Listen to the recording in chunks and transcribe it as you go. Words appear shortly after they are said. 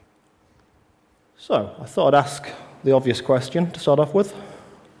So, I thought I'd ask the obvious question to start off with.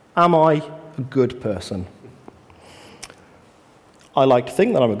 Am I a good person? I like to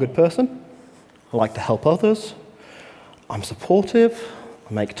think that I'm a good person. I like to help others. I'm supportive.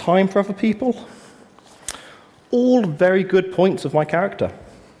 I make time for other people. All very good points of my character.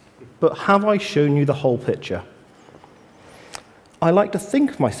 But have I shown you the whole picture? I like to think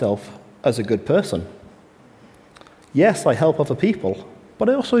of myself as a good person. Yes, I help other people, but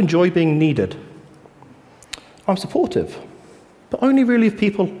I also enjoy being needed. I'm supportive, but only really of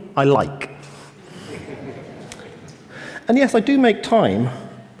people I like. And yes, I do make time,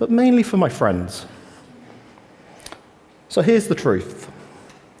 but mainly for my friends. So here's the truth.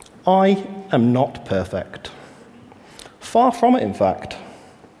 I am not perfect. Far from it, in fact.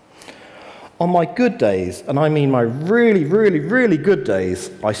 On my good days, and I mean my really, really, really good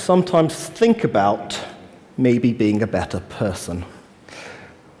days, I sometimes think about maybe being a better person.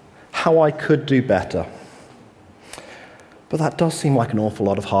 How I could do better. But that does seem like an awful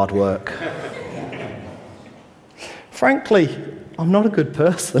lot of hard work. Frankly, I'm not a good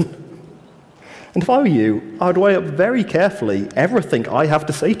person. And if I were you, I would weigh up very carefully everything I have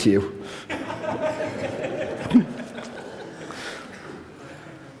to say to you.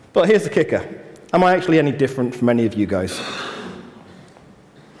 But here's the kicker. Am I actually any different from any of you guys?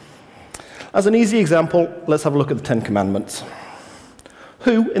 As an easy example, let's have a look at the 10 Commandments.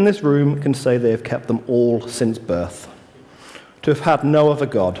 Who in this room can say they have kept them all since birth? To have had no other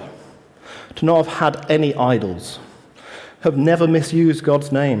God, to not have had any idols, have never misused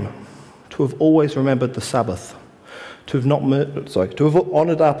God's name, to have always remembered the Sabbath, to have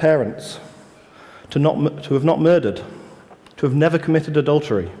honoured our parents, to have not murdered, to have never committed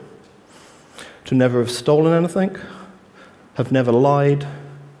adultery, to never have stolen anything, have never lied,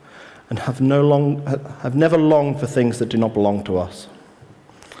 and have never longed for things that do not belong to us.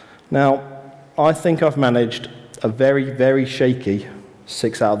 Now, I think I've managed a very, very shaky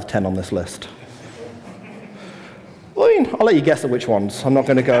 6 out of 10 on this list. Well, I'll let you guess at which ones. I'm not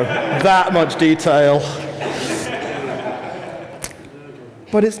going to go that much detail.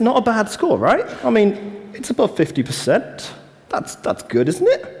 But it's not a bad score, right? I mean, it's above 50%. That's good, isn't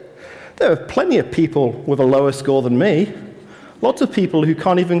it? There are plenty of people with a lower score than me. Lots of people who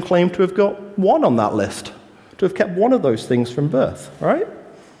can't even claim to have got one on that list, to have kept one of those things from birth, right?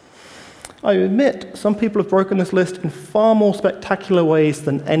 I admit, some people have broken this list in far more spectacular ways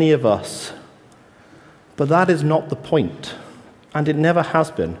than any of us. But that is not the point, and it never has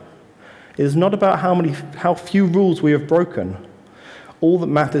been. It is not about how few rules we have broken. All that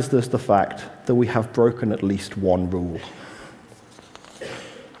matters is the fact that we have broken at least one rule.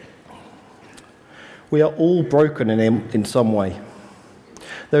 We are all broken in some way.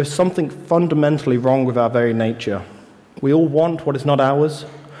 There is something fundamentally wrong with our very nature. We all want what is not ours,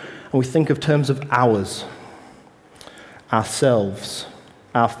 and we think of terms of ours, ourselves,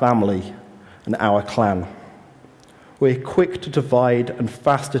 our family, and our clan. We're quick to divide and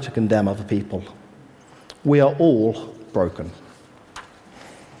faster to condemn other people. We are all broken.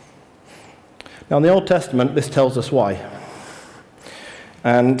 Now, in the Old Testament, this tells us why.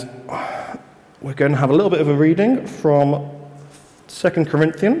 And we're going to have a little bit of a reading from 2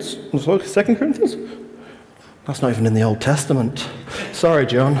 Corinthians? That's not even in the Old Testament. Sorry,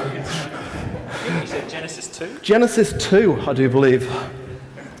 John. You said Genesis 2? Genesis 2, I do believe.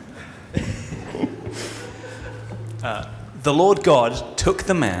 The Lord God took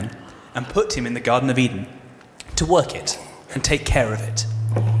the man and put him in the Garden of Eden to work it and take care of it.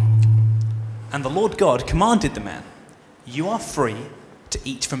 And the Lord God commanded the man, "You are free to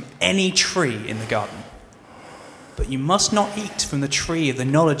eat from any tree in the garden, but you must not eat from the tree of the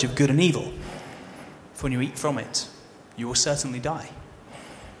knowledge of good and evil. For when you eat from it, you will certainly die."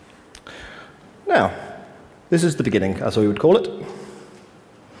 Now, this is the beginning, as we would call it.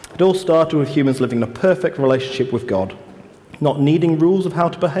 It all started with humans living in a perfect relationship with God, not needing rules of how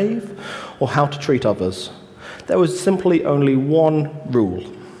to behave or how to treat others. There was simply only one rule.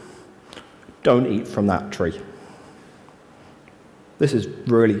 Don't eat from that tree. This is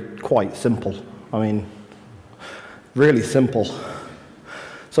really quite simple. I mean, really simple.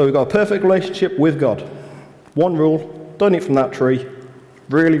 So we've got a perfect relationship with God. One rule, don't eat from that tree.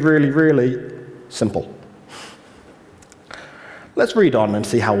 Really, really, really simple. Let's read on and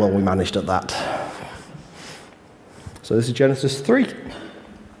see how well we managed at that. So this is Genesis 3.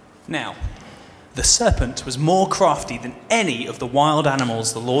 Now, the serpent was more crafty than any of the wild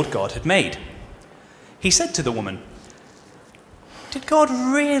animals the Lord God had made. He said to the woman, "Did God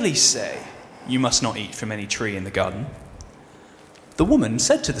really say, 'You must not eat from any tree in the garden'?" The woman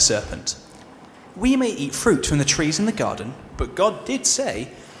said to the serpent, "We may eat fruit from the trees in the garden, but God did say,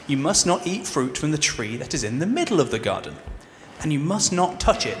 You must not eat fruit from the tree that is in the middle of the garden, and you must not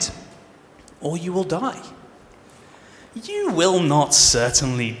touch it, or you will die." "You will not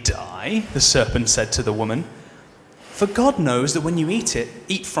certainly die," the serpent said to the woman, "for God knows that when you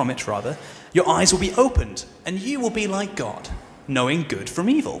eat from it, your eyes will be opened, and you will be like God, knowing good from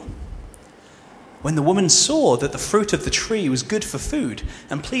evil." When the woman saw that the fruit of the tree was good for food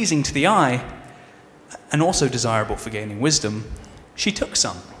and pleasing to the eye, and also desirable for gaining wisdom, she took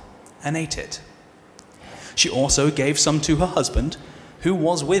some and ate it. She also gave some to her husband, who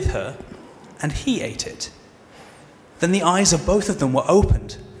was with her, and he ate it. Then the eyes of both of them were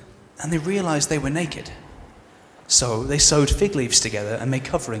opened, and they realized they were naked. So they sewed fig leaves together and made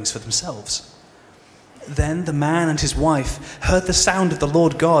coverings for themselves. Then the man and his wife heard the sound of the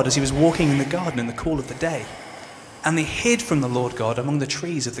Lord God as he was walking in the garden in the cool of the day, and they hid from the Lord God among the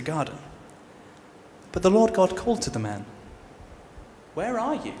trees of the garden. But the Lord God called to the man, "Where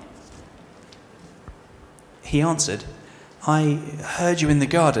are you?" He answered, "I heard you in the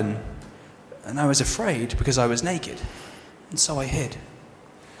garden, and I was afraid because I was naked, and so I hid."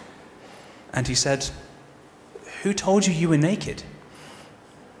 And he said, "Who told you you were naked?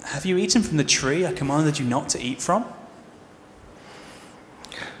 Have you eaten from the tree I commanded you not to eat from?"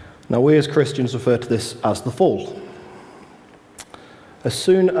 Now, we as Christians refer to this as the fall. As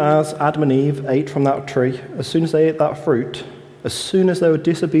soon as Adam and Eve ate from that tree, as soon as they ate that fruit, as soon as they were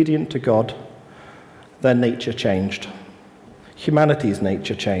disobedient to God, their nature changed. Humanity's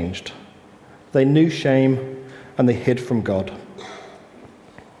nature changed. They knew shame and they hid from God.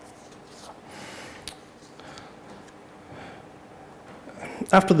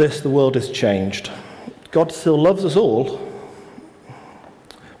 After this, the world is changed. God still loves us all,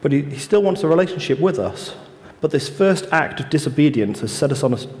 but he still wants a relationship with us. But this first act of disobedience has set us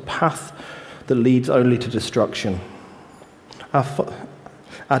on a path that leads only to destruction.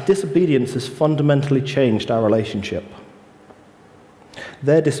 Our disobedience has fundamentally changed our relationship.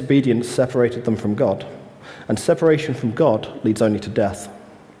 Their disobedience separated them from God, and separation from God leads only to death.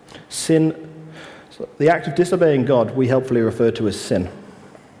 The act of disobeying God, we helpfully refer to as sin.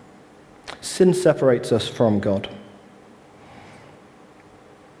 Sin separates us from God.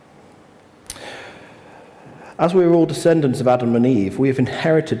 As we are all descendants of Adam and Eve, we have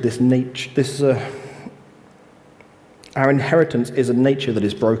inherited this nature. Our inheritance is a nature that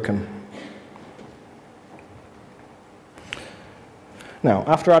is broken. Now,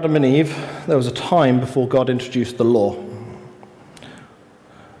 after Adam and Eve, there was a time before God introduced the law.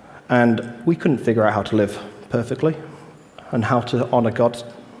 And we couldn't figure out how to live perfectly and how to honor God.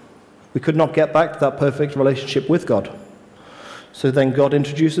 We could not get back to that perfect relationship with God. So then God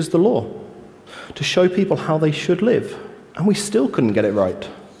introduces the law to show people how they should live. And we still couldn't get it right.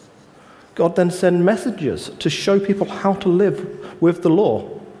 God then sent messengers to show people how to live with the law.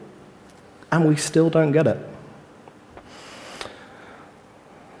 And we still don't get it.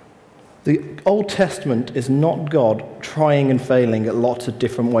 The Old Testament is not God trying and failing at lots of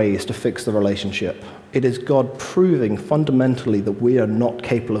different ways to fix the relationship. It is God proving fundamentally that we are not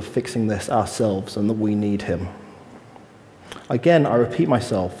capable of fixing this ourselves and that we need him. Again, I repeat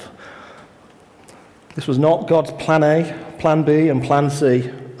myself. This was not God's plan A, plan B, and plan C,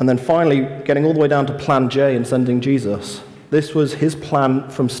 and then finally getting all the way down to plan J and sending Jesus. This was his plan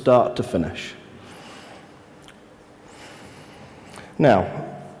from start to finish. Now,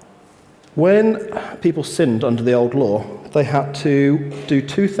 when people sinned under the old law, they had to do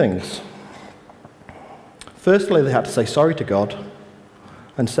two things. Firstly, they had to say sorry to God,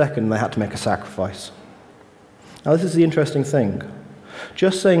 and second, they had to make a sacrifice. Now, this is the interesting thing.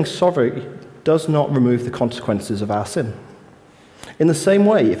 Just saying sorry does not remove the consequences of our sin. In the same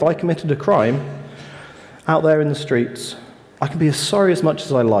way, if I committed a crime out there in the streets, I can be as sorry as much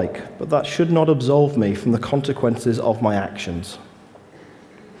as I like, but that should not absolve me from the consequences of my actions.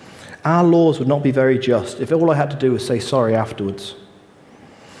 Our laws would not be very just if all I had to do was say sorry afterwards.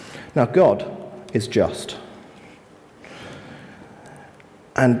 Now, God is just.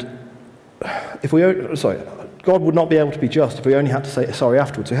 And God would not be able to be just if we only had to say sorry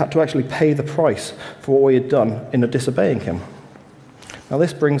afterwards. We had to actually pay the price for what we had done in disobeying him. Now,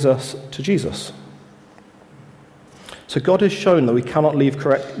 this brings us to Jesus. So God has shown that we cannot live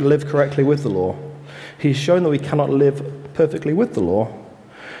correctly with the law. He's shown that we cannot live perfectly with the law,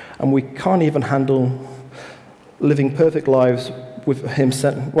 and we can't even handle living perfect lives with him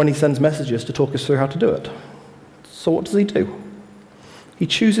when he sends messages to talk us through how to do it. So what does he do? He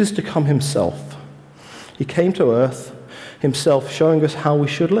chooses to come himself. He came to earth himself, showing us how we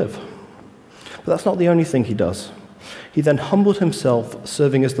should live. But that's not the only thing he does. He then humbled himself,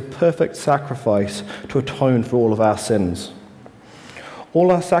 serving as the perfect sacrifice to atone for all of our sins.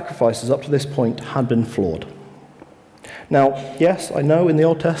 All our sacrifices up to this point had been flawed. Now, yes, I know in the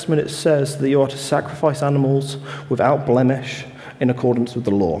Old Testament it says that you are to sacrifice animals without blemish in accordance with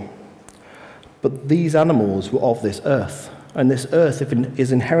the law. But these animals were of this earth, and this earth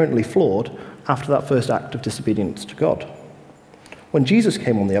is inherently flawed after that first act of disobedience to God. When Jesus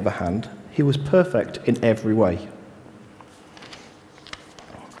came, on the other hand, he was perfect in every way.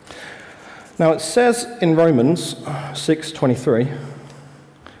 Now, it says in Romans 6:23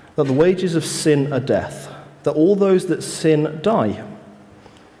 that the wages of sin are death, that all those that sin die.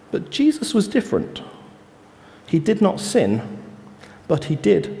 But Jesus was different. He did not sin, but he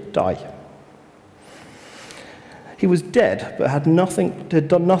did die. He was dead, but had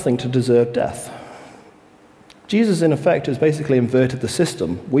done nothing to deserve death. Jesus, in effect, has basically inverted the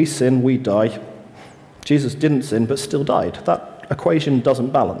system. We sin, we die. Jesus didn't sin, but still died. That equation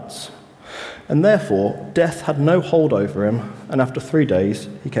doesn't balance. And therefore, death had no hold over him, and after 3 days,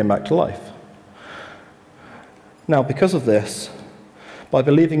 he came back to life. Now, because of this, by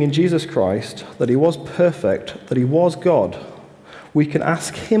believing in Jesus Christ, that he was perfect, that he was God, we can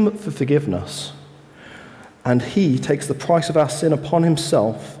ask him for forgiveness, and he takes the price of our sin upon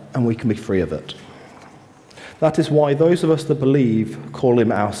himself, and we can be free of it. That is why those of us that believe call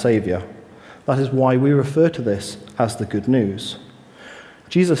him our Saviour. That is why we refer to this as the good news.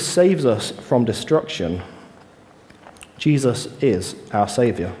 Jesus saves us from destruction. Jesus is our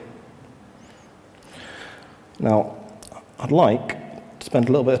Saviour. Now, I'd like to spend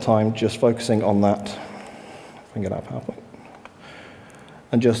a little bit of time just focusing on that. If I can get out of PowerPoint.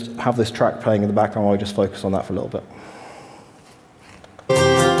 And just have this track playing in the background while I just focus on that for a little bit.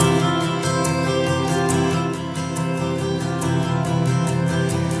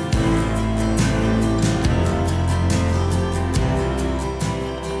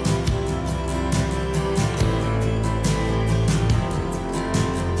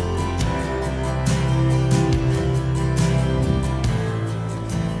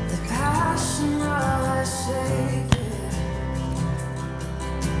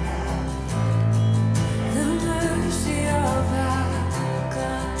 The mercy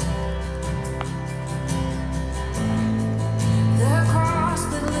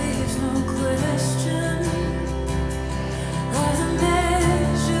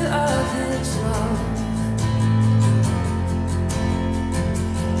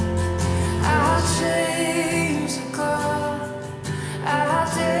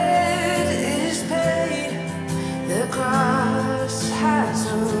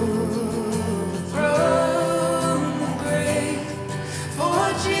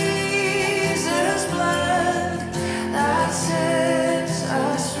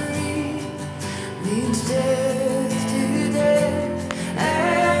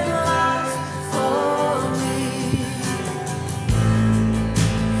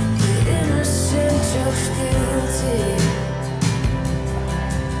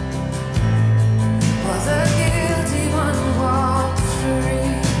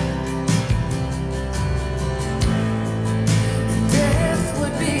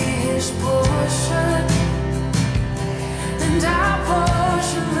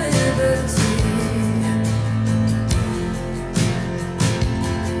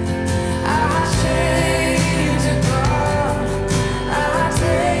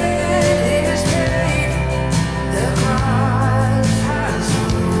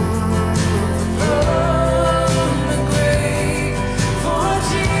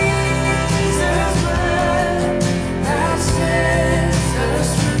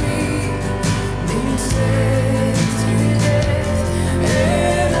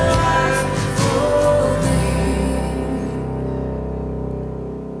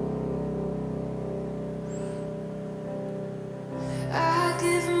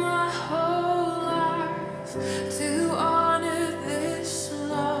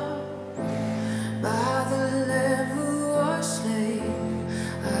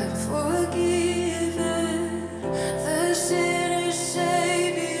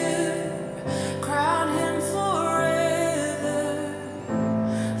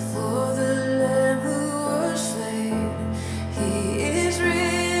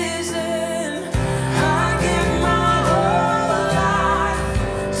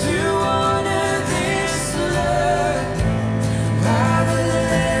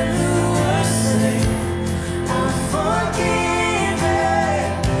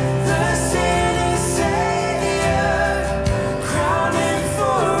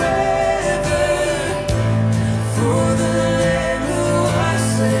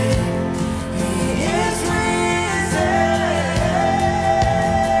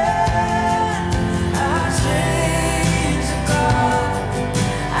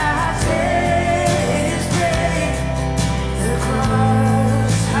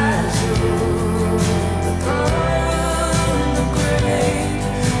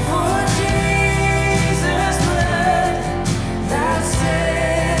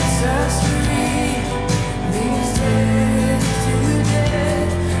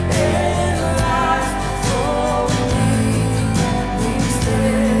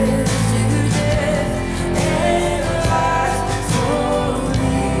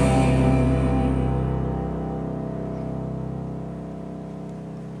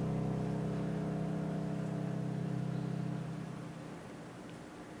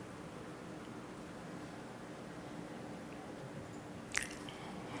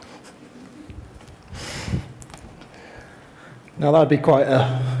Now that would be quite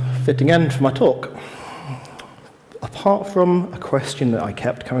a fitting end for my talk, apart from a question that I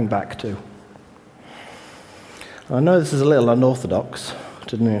kept coming back to. I know this is a little unorthodox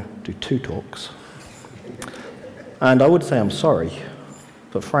to do two talks, and I would say I'm sorry,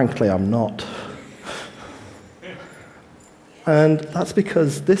 but frankly I'm not. And that's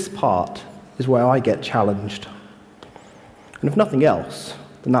because this part is where I get challenged. And if nothing else,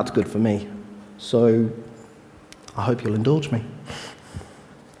 then that's good for me. So I hope you'll indulge me.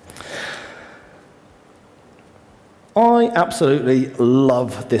 I absolutely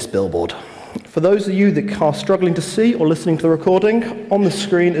love this billboard. For those of you that are struggling to see or listening to the recording, on the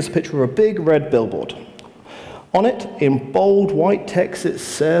screen is a picture of a big red billboard. On it, in bold white text, it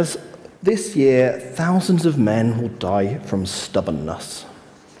says, "This year, thousands of men will die from stubbornness."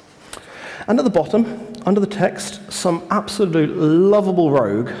 And at the bottom, under the text, some absolute lovable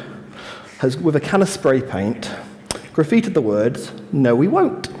rogue has, with a can of spray paint, graffitied the words, "No, we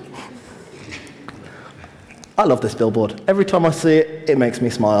won't." I love this billboard. Every time I see it, it makes me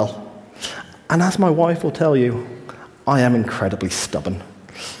smile. And as my wife will tell you, I am incredibly stubborn.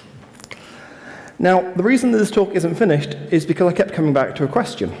 Now, the reason that this talk isn't finished is because I kept coming back to a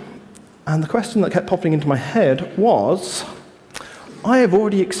question. And the question that kept popping into my head was, I have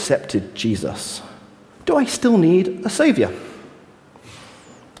already accepted Jesus. Do I still need a saviour?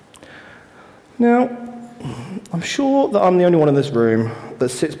 Now, I'm sure that I'm the only one in this room that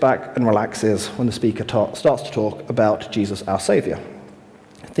sits back and relaxes when the speaker starts to talk about Jesus, our saviour,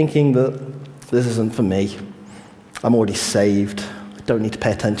 thinking that this isn't for me. I'm already saved. I don't need to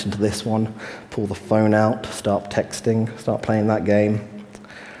pay attention to this one. Pull the phone out, start texting, start playing that game.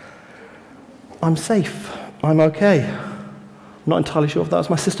 I'm safe. I'm okay. I'm not entirely sure if that was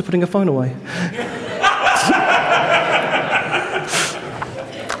my sister putting her phone away.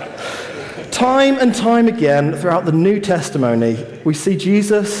 Time and time again throughout the New Testimony, we see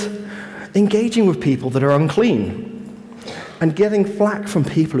Jesus engaging with people that are unclean and getting flack from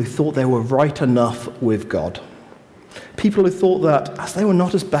people who thought they were right enough with God. People who thought that, as they were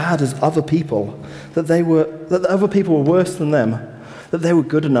not as bad as other people, that other people were worse than them, that they were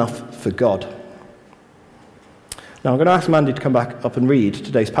good enough for God. Now, I'm going to ask Mandy to come back up and read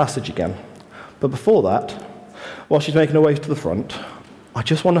today's passage again. But before that, while she's making her way to the front, I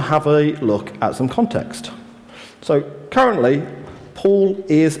just want to have a look at some context. So, currently, Paul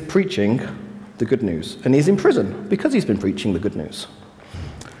is preaching the good news, and he's in prison because he's been preaching the good news.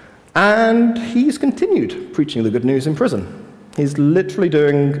 And he's continued preaching the good news in prison. He's literally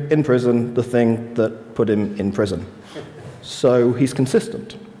doing in prison the thing that put him in prison. So he's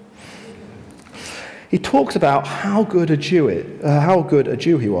consistent. He talks about how good a Jew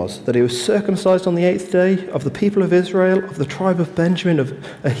he was, that he was circumcised on the 8th day, of the people of Israel, of the tribe of Benjamin, of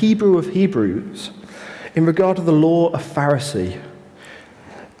a Hebrew of Hebrews, in regard to the law, a Pharisee.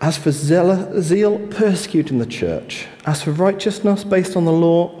 As for zeal, persecuting the church. As for righteousness based on the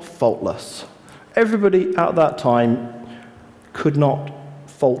law, faultless. Everybody at that time could not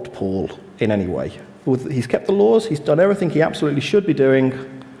fault Paul in any way. He's kept the laws, he's done everything he absolutely should be doing.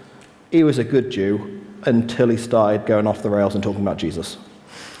 He was a good Jew until he started going off the rails and talking about Jesus.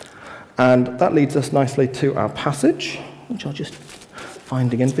 And that leads us nicely to our passage, which I'll just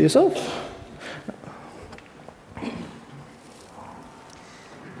find again for yourself.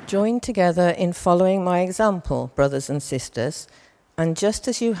 Join together in following my example, brothers and sisters, and just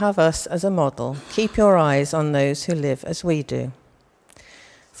as you have us as a model, keep your eyes on those who live as we do.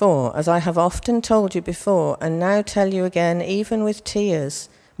 For, as I have often told you before, and now tell you again, even with tears,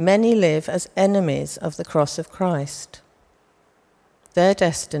 many live as enemies of the cross of Christ. Their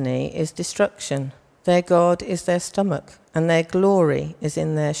destiny is destruction, their God is their stomach, and their glory is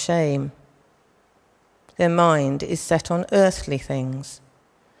in their shame. Their mind is set on earthly things.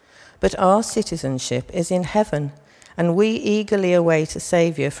 But our citizenship is in heaven, and we eagerly await a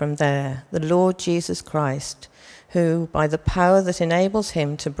Saviour from there, the Lord Jesus Christ, who, by the power that enables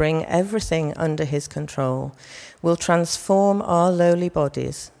him to bring everything under his control, will transform our lowly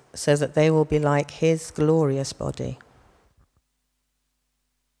bodies so that they will be like his glorious body.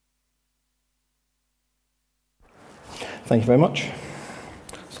 Thank you very much.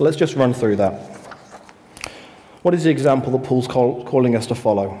 So let's just run through that. What is the example that Paul's calling us to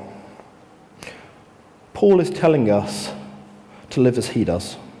follow? Paul is telling us to live as he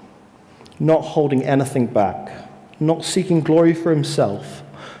does, not holding anything back, not seeking glory for himself,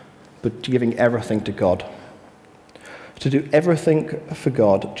 but giving everything to God. To do everything for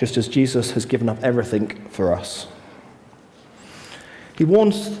God, just as Jesus has given up everything for us. He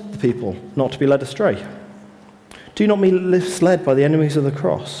warns the people not to be led astray. Do not be misled by the enemies of the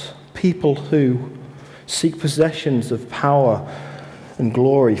cross, people who seek possessions of power and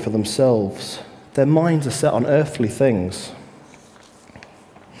glory for themselves. Their minds are set on earthly things.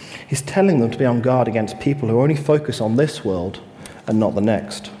 He's telling them to be on guard against people who only focus on this world and not the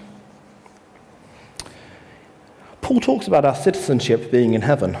next. Paul talks about our citizenship being in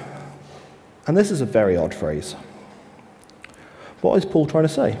heaven, and this is a very odd phrase. What is Paul trying to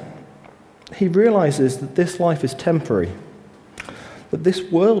say? He realizes that this life is temporary, that this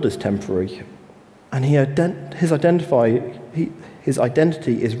world is temporary, and his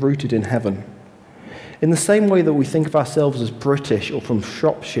identity is rooted in heaven. In the same way that we think of ourselves as British or from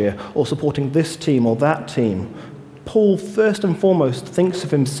Shropshire or supporting this team or that team, Paul first and foremost thinks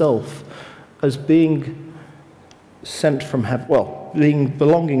of himself as being sent from heaven,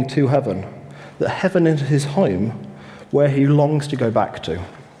 belonging to heaven, that heaven is his home where he longs to go back to.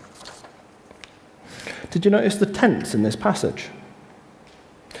 Did you notice the tense in this passage?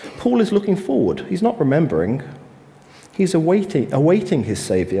 Paul is looking forward. He's not remembering. He's awaiting his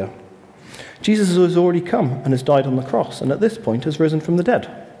Saviour. Jesus has already come and has died on the cross, and at this point has risen from the dead.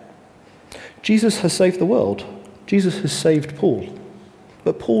 Jesus has saved the world. Jesus has saved Paul.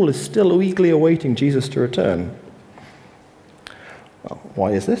 But Paul is still eagerly awaiting Jesus to return. Well,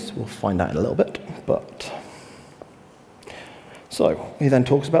 why is this? We'll find out in a little bit. So, he then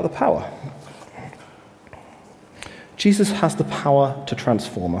talks about the power. Jesus has the power to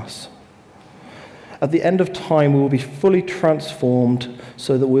transform us. At the end of time, we will be fully transformed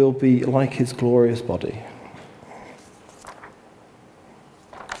so that we'll be like his glorious body.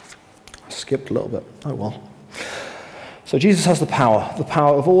 I skipped a little bit. Oh well. So Jesus has the power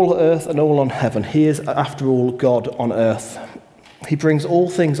of all earth and all on heaven. He is, after all, God on earth. He brings all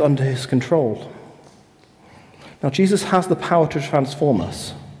things under his control. Now, Jesus has the power to transform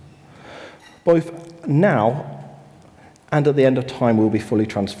us. Both now and at the end of time, we'll be fully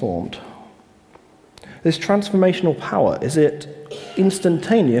transformed. This transformational power, is it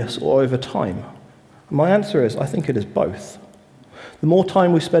instantaneous or over time? My answer is, I think it is both. The more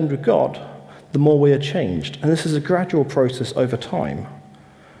time we spend with God, the more we are changed. And this is a gradual process over time.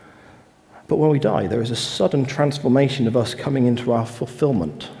 But when we die, there is a sudden transformation of us coming into our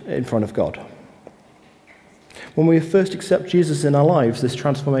fulfillment in front of God. When we first accept Jesus in our lives, this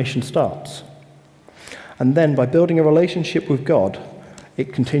transformation starts. And then by building a relationship with God,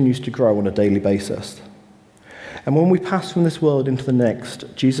 it continues to grow on a daily basis. And when we pass from this world into the next,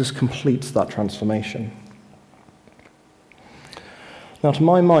 Jesus completes that transformation. Now, to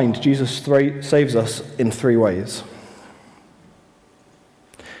my mind, Jesus saves us in three ways.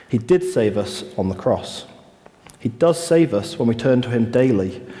 He did save us on the cross. He does save us when we turn to him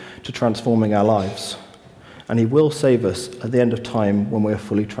daily to transforming our lives. And he will save us at the end of time when we are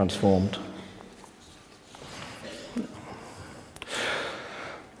fully transformed.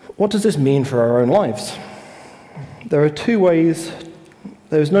 What does this mean for our own lives? There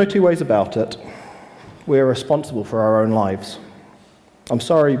is no two ways about it. We are responsible for our own lives. I'm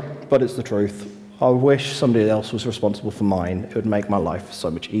sorry, but it's the truth. I wish somebody else was responsible for mine. It would make my life so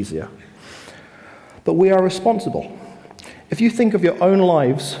much easier. But we are responsible. If you think of your own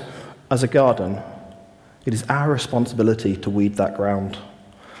lives as a garden, it is our responsibility to weed that ground,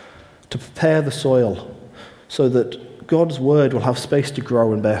 to prepare the soil so that God's word will have space to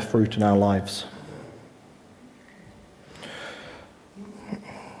grow and bear fruit in our lives.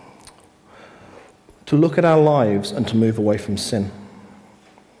 To look at our lives and to move away from sin.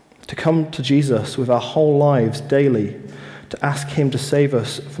 To come to Jesus with our whole lives daily, to ask him to save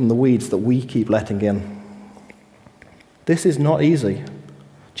us from the weeds that we keep letting in. This is not easy.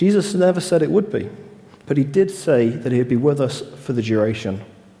 Jesus never said it would be, but he did say that he'd be with us for the duration.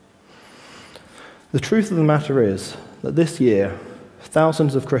 The truth of the matter is that this year,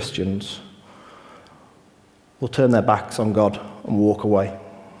 thousands of Christians will turn their backs on God and walk away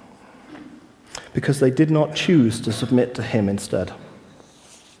because they did not choose to submit to him instead.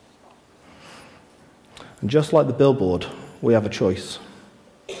 And just like the billboard, we have a choice.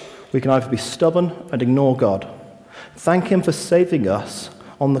 We can either be stubborn and ignore God, thank him for saving us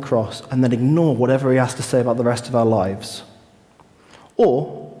on the cross, and then ignore whatever he has to say about the rest of our lives.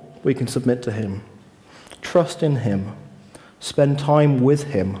 Or we can submit to him, trust in him, spend time with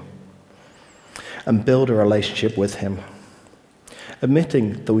him, and build a relationship with him,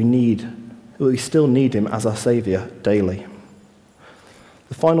 admitting that we still need him as our Saviour daily.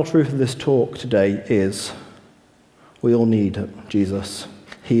 The final truth of this talk today is we all need Jesus.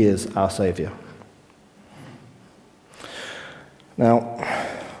 He is our Saviour. Now,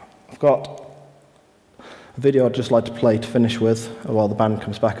 I've got a video I'd just like to play to finish with while the band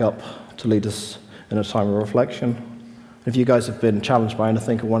comes back up to lead us in a time of reflection. If you guys have been challenged by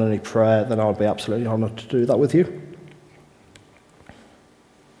anything and want any prayer, then I'll be absolutely honoured to do that with you.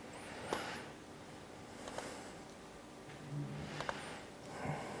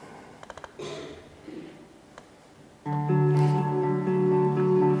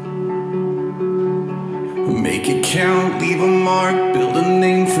 Make it count, leave a mark, build a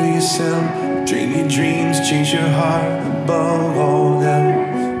name for yourself. Dream your dreams, change your heart above all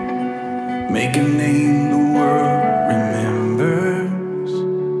else. Make a name the world remembers.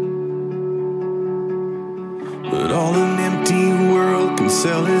 But all an empty world can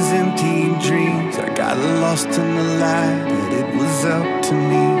sell is empty dreams. I got lost in the light that it was up to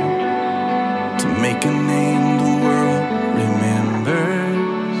me to make a name the world remembers.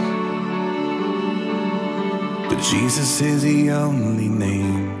 But Jesus is the only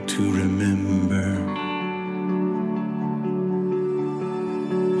name to remember.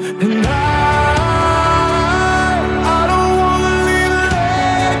 And I don't wanna leave a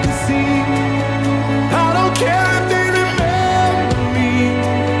legacy. I don't care if they remember me.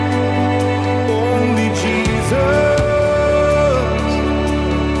 Only Jesus.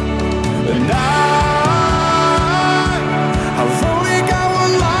 And I've only got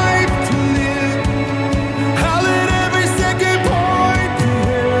one life to live. I'll let every second point to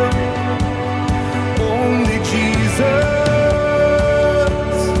Him. Only Jesus.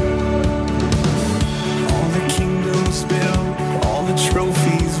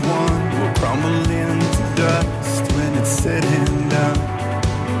 Trophies won will crumble into dust when it's said and done.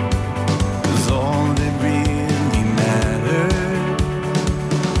 'Cause all that really mattered.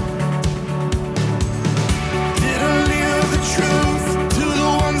 Did I live the truth to the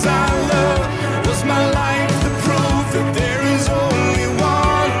ones I love? Was my life the proof that there is only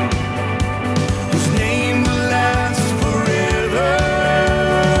one whose name will last forever?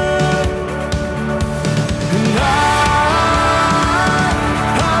 And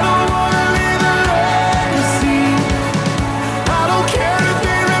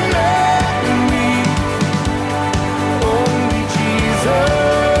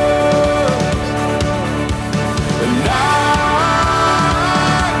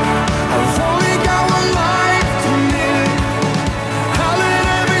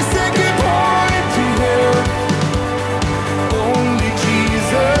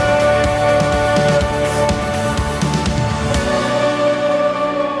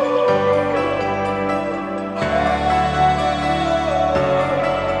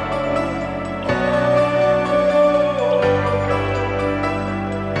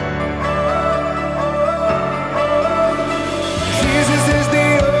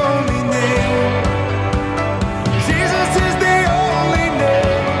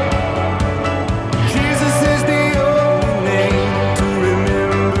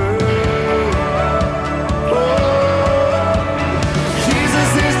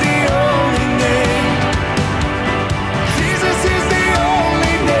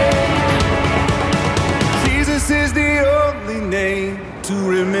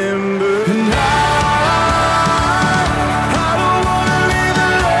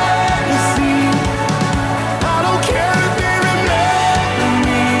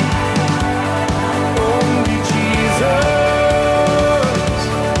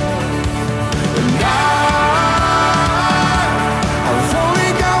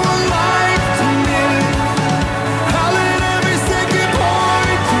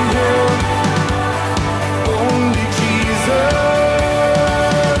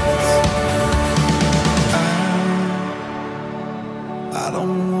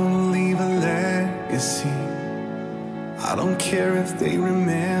I don't care if they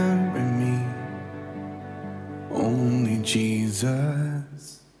remember me. Only Jesus.